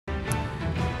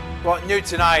Well, new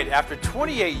tonight, after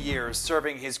 28 years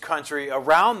serving his country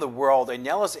around the world, a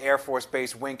Nellis Air Force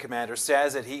Base wing commander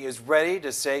says that he is ready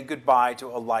to say goodbye to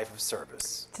a life of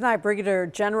service. Tonight, Brigadier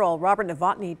General Robert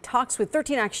Novotny talks with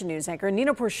 13 Action News anchor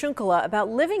Nina Porciuncula about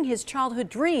living his childhood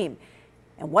dream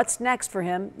and what's next for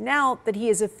him now that he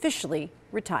is officially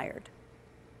retired.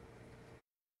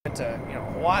 To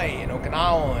Hawaii and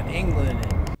Okinawa and England.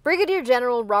 Brigadier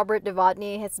General Robert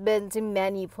Novotny has been to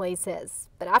many places,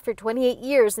 but after 28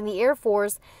 years in the Air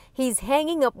Force, he's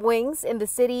hanging up wings in the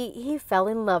city he fell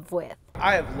in love with.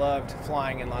 I have loved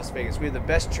flying in Las Vegas. We have the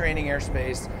best training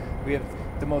airspace. We have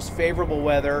the most favorable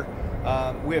weather.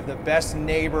 We have the best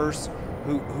neighbors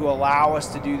who allow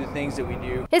us to do the things that we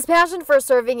do. His passion for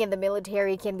serving in the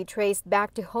military can be traced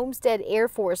back to Homestead Air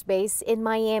Force Base in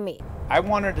Miami. I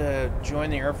wanted to join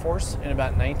the Air Force in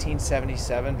about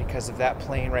 1977 because of that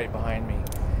plane right behind me.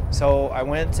 So I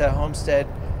went to Homestead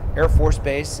Air Force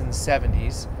Base in the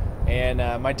 70s,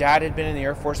 and my dad had been in the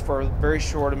Air Force for a very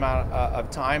short amount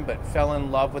of time, but fell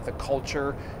in love with the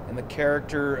culture and the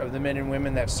character of the men and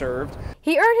women that served.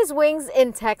 He earned his wings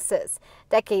in Texas.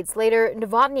 Decades later,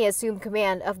 Novotny assumed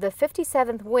command of the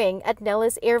 57th Wing at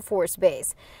Nellis Air Force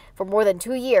Base. For more than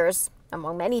 2 years,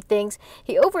 among many things,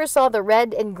 he oversaw the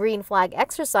red and green flag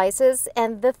exercises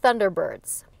and the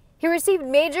Thunderbirds. He received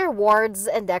major awards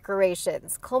and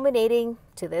decorations, culminating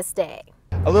to this day.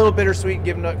 A little bittersweet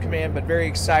giving up command, but very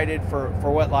excited for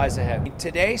what lies ahead.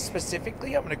 Today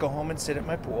specifically, I'm going to go home and sit at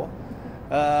my pool.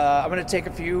 I'm going to take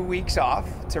a few weeks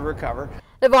off to recover.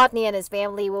 Novotny and his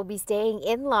family will be staying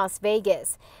in Las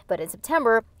Vegas, but in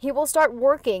September, he will start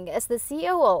working as the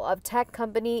COO of tech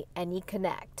company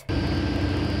AnyConnect.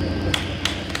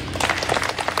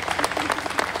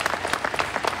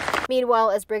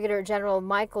 Meanwhile, as Brigadier General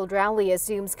Michael Drowley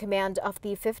assumes command of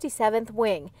the 57th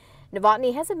Wing,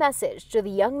 Novotny has a message to the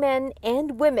young men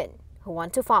and women who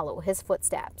want to follow his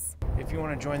footsteps. If you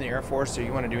want to join the Air Force or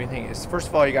you want to do anything, first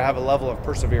of all, you got to have a level of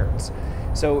perseverance.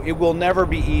 So it will never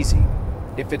be easy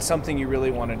if it's something you really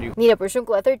want to do. Nina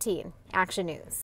Porciuncula, 13 Action News.